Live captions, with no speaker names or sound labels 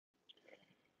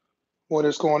What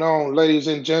is going on, ladies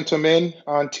and gentlemen?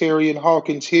 Ontarian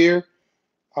Hawkins here.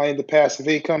 I am the passive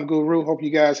income guru. Hope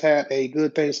you guys had a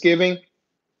good Thanksgiving.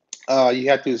 You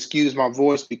have to excuse my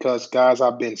voice because, guys,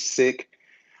 I've been sick.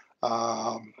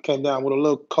 Came down with a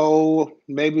little cold.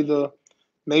 Maybe the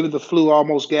flu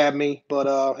almost got me.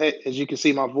 But hey, as you can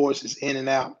see, my voice is in and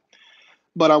out.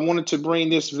 But I wanted to bring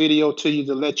this video to you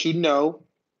to let you know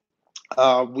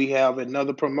we have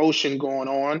another promotion going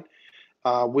on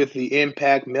with the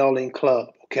Impact Mailing Club.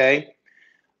 Okay,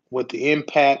 with the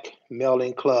Impact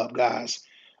Mailing Club, guys.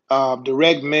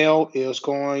 Direct mail is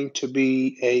going to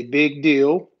be a big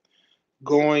deal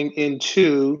going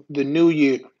into the new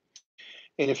year.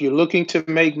 And if you're looking to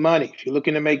make money, if you're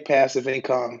looking to make passive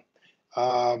income,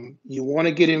 you want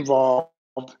to get involved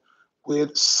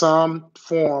with some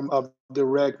form of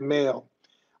direct mail.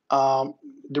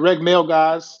 Direct mail,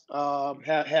 guys,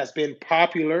 has been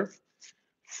popular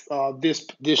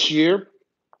this year.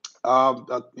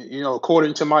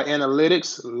 According to my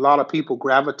analytics, a lot of people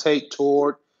gravitate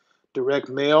toward direct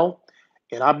mail.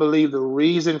 And I believe the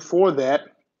reason for that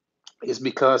is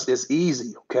because it's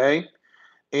easy, okay?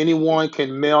 Anyone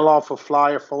can mail off a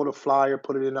flyer, fold a flyer,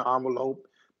 put it in an envelope,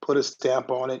 put a stamp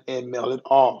on it, and mail it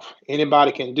off.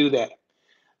 Anybody can do that.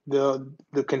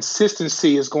 The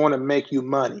consistency is going to make you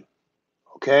money,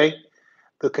 okay?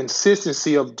 The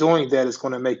consistency of doing that is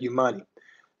going to make you money.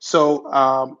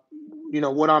 So,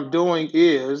 what I'm doing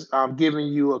is I'm giving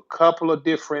you a couple of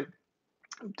different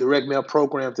direct mail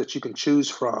programs that you can choose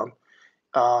from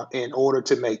in order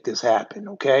to make this happen.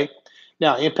 Okay.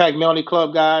 Now, Impact Mailing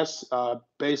Club, guys,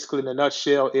 basically in a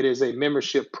nutshell, it is a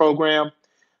membership program.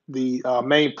 The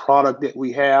main product that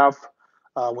we have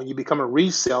when you become a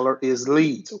reseller is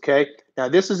leads. Okay. Now,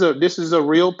 this is a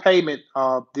real payment.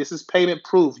 This is payment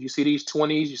proof. You see these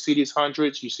 20s, you see these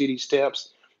hundreds, you see these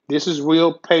steps. This is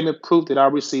real payment proof that I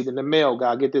receive in the mail.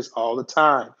 God, I get this all the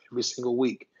time, every single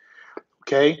week.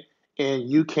 Okay. And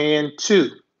you can too.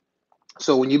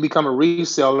 So when you become a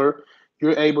reseller,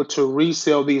 you're able to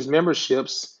resell these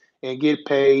memberships and get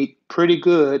paid pretty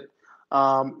good.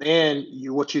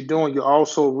 What you're doing, you're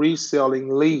also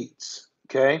reselling leads.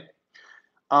 Okay.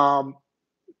 Um,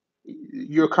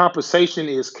 your compensation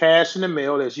is cash in the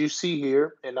mail, as you see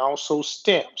here, and also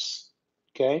stamps.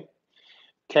 Okay.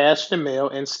 Cash in the mail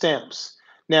and stamps.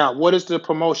 Now, what is the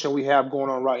promotion we have going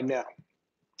on right now?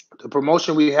 The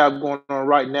promotion we have going on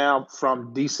right now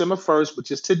from December 1st,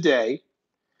 which is today,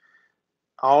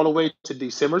 all the way to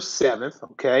December 7th.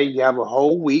 Okay, you have a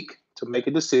whole week to make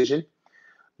a decision.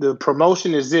 The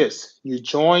promotion is this: you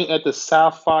join at the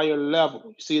Sapphire level.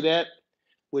 You see that?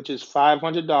 Which is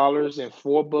 $500 and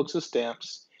 4 books of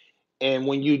stamps. And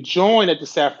when you join at the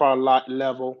Sapphire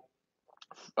level,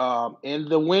 in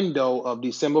the window of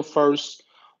December 1st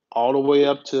all the way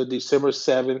up to December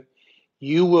 7th,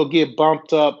 you will get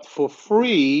bumped up for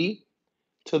free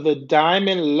to the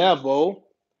diamond level,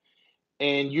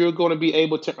 and you're going to be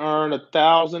able to earn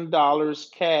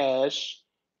 $1,000 cash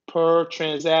per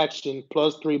transaction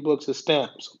plus 3 books of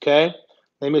stamps. Okay,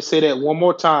 let me say that one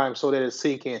more time so that it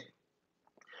sink in.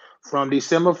 From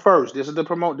December 1st, this is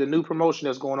the new promotion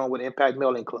that's going on with Impact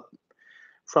Mailing Club.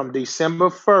 From December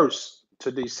 1st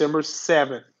to December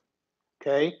 7th,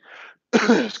 okay,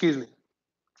 excuse me,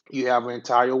 you have an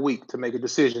entire week to make a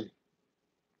decision.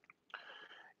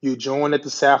 You join at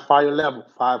the Sapphire level,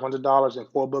 $500 and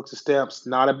 4 books of stamps.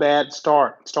 Not a bad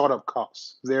startup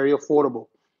cost, very affordable.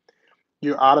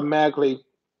 You're automatically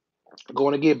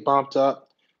going to get bumped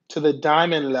up to the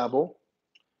diamond level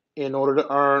in order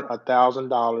to earn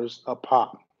 $1,000 a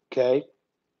pop. Okay,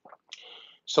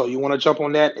 so you want to jump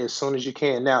on that as soon as you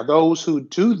can. Now, those who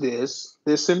do this,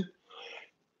 listen,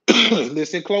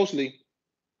 listen closely.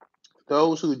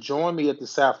 Those who join me at the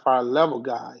Sapphire level,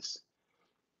 guys,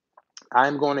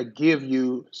 I'm going to give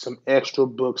you some extra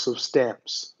books of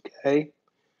stamps. Okay,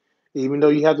 even though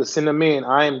you have to send them in,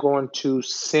 I am going to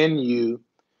send you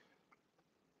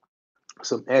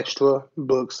some extra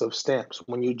books of stamps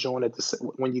when you join at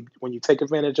the when you take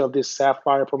advantage of this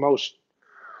Sapphire promotion.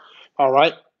 All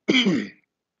right.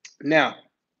 Now,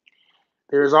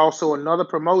 there's also another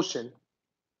promotion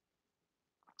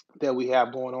that we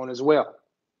have going on as well.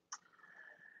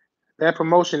 That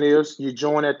promotion is you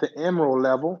join at the Emerald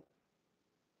level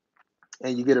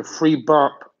and you get a free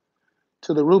bump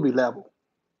to the Ruby level.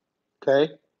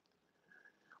 Okay.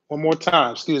 One more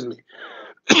time, excuse me.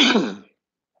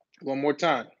 One more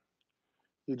time.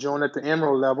 You join at the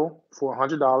Emerald level for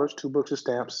 $100, 2 books of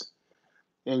stamps,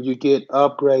 and you get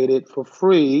upgraded for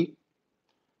free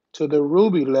to the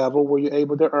Ruby level where you're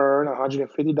able to earn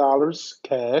 $150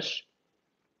 cash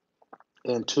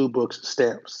and 2 books of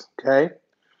stamps. Okay.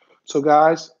 So,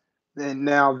 guys, And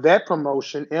now that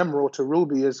promotion, Emerald to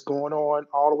Ruby, is going on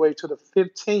all the way to the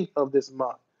 15th of this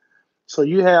month. So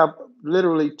you have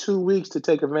literally 2 weeks to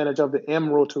take advantage of the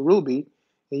Emerald to Ruby,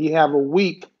 and you have a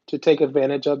week to take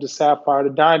advantage of the Sapphire to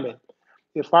Diamond.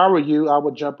 If I were you, I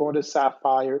would jump on the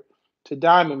Sapphire to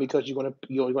Diamond because you're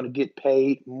gonna get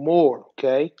paid more.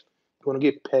 Okay, you're gonna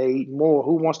get paid more.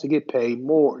 Who wants to get paid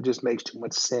more? It just makes too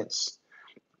much sense.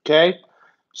 Okay,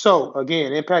 so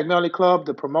again, Impact Melody Club,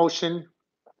 the promotion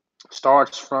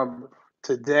starts from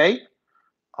today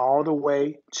all the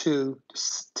way to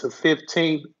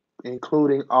 15,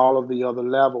 including all of the other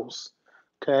levels.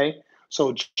 Okay,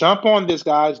 so jump on this,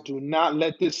 guys. Do not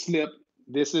let this slip.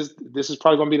 This is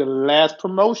probably going to be the last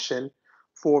promotion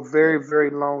for a very, very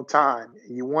long time.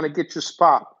 You want to get your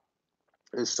spot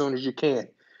as soon as you can.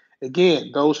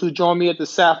 Again, those who join me at the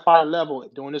Sapphire level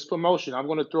during this promotion, I'm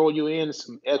going to throw you in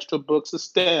some extra books of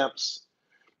stamps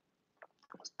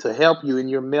to help you in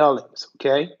your mailings.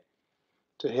 Okay,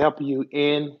 to help you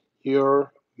in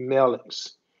your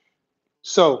mailings.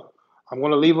 So I'm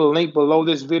going to leave a link below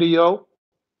this video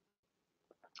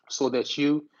so that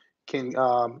you can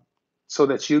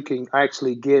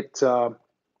actually get started.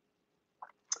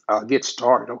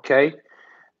 Okay,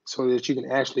 so that you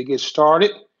can actually get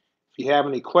started. If you have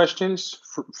any questions,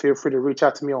 feel free to reach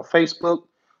out to me on Facebook.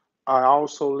 I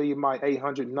also leave my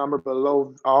 800 number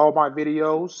below all my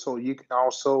videos, so you can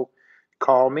also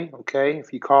call me. Okay,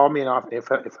 if you call me and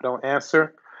if I don't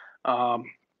answer, um,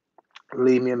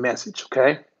 leave me a message.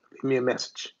 Okay, leave me a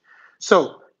message.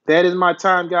 So that is my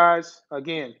time, guys.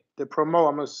 Again, the promo.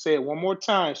 I'm gonna say it one more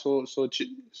time, so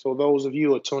those of you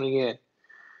who are tuning in.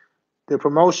 The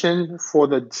promotion for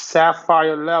the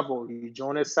Sapphire level, you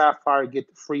join at Sapphire, get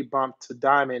the free bump to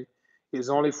Diamond, is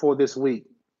only for this week,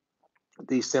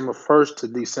 December 1st to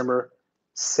December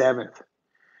 7th.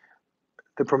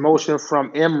 The promotion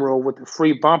from Emerald with the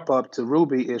free bump up to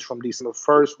Ruby is from December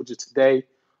 1st, which is today,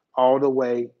 all the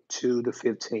way to the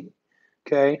 15th.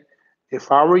 Okay?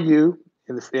 If I were you,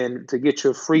 and to get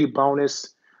your free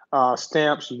bonus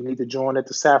stamps, you need to join at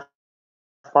the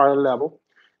Sapphire level.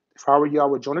 If I were you, I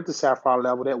would join at the Sapphire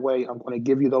level. That way, I'm going to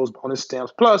give you those bonus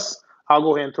stamps. Plus, I'll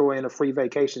go ahead and throw in a free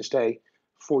vacation stay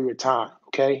for your time,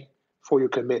 okay? For your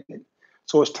commitment.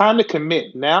 So it's time to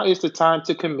commit. Now is the time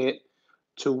to commit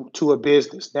to a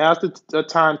business. Now's the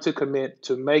time to commit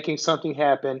to making something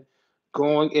happen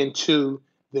going into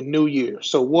the new year.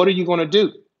 So what are you going to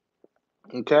do?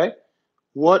 Okay?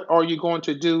 What are you going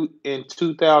to do in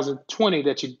 2020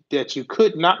 that you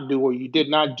could not do or you did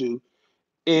not do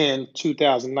in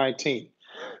 2019?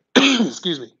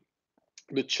 Excuse me.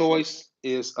 The choice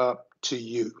is up to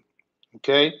you.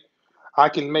 Okay? I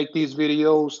can make these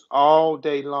videos all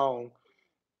day long,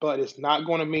 but it's not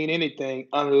going to mean anything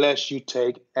unless you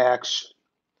take action.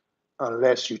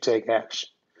 Unless you take action.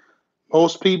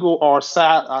 Most people are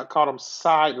I call them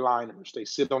sideliners. They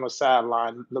sit on the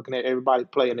sideline looking at everybody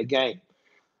playing the game.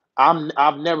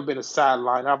 I've never been a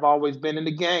sideline. I've always been in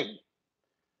the game.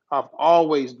 I've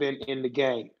always been in the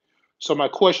game. So my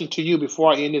question to you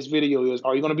before I end this video is,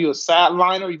 are you going to be a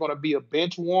sideliner? Are you going to be a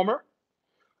bench warmer?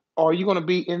 Or are you going to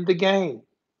be in the game?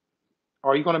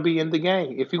 Are you going to be in the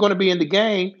game? If you're going to be in the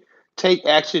game, take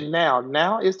action now.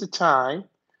 Now is the time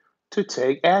to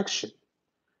take action.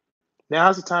 Now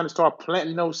is the time to start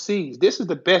planting those seeds. This is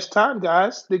the best time,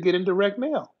 guys, to get in direct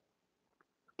mail.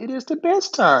 It is the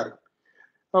best time.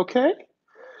 Okay?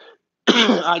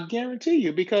 I guarantee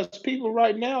you, because people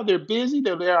right now, they're busy,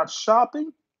 they're out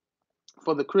shopping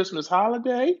for the Christmas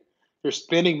holiday. They're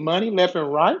spending money left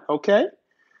and right. Okay?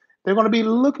 They're going to be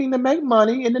looking to make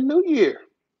money in the new year.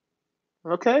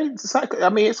 Okay?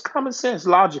 It's common sense,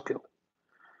 logical.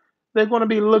 They're going to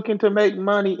be looking to make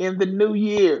money in the new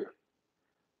year.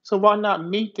 So why not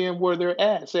meet them where they're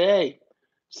at? Say, hey,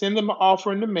 send them an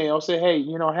offer in the mail. Say, hey,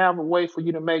 I have a way for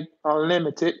you to make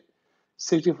unlimited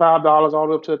 $65 all the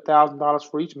way up to $1,000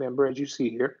 for each member, as you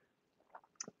see here.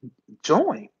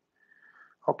 Join.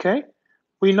 Okay?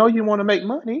 We know you want to make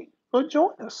money, but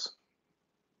join us.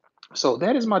 So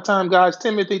that is my time, guys.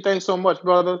 Timothy, thanks so much,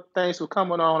 brother. Thanks for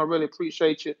coming on. I really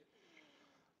appreciate you.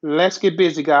 Let's get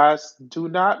busy, guys. Do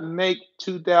not make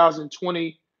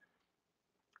 2020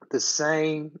 the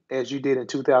same as you did in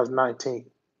 2019.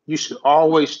 You should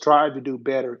always strive to do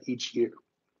better each year.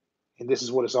 And this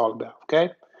is what it's all about,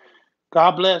 okay?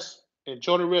 God bless.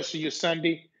 Enjoy the rest of your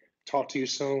Sunday. Talk to you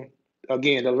soon.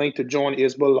 Again, the link to join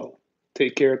is below.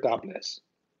 Take care. God bless.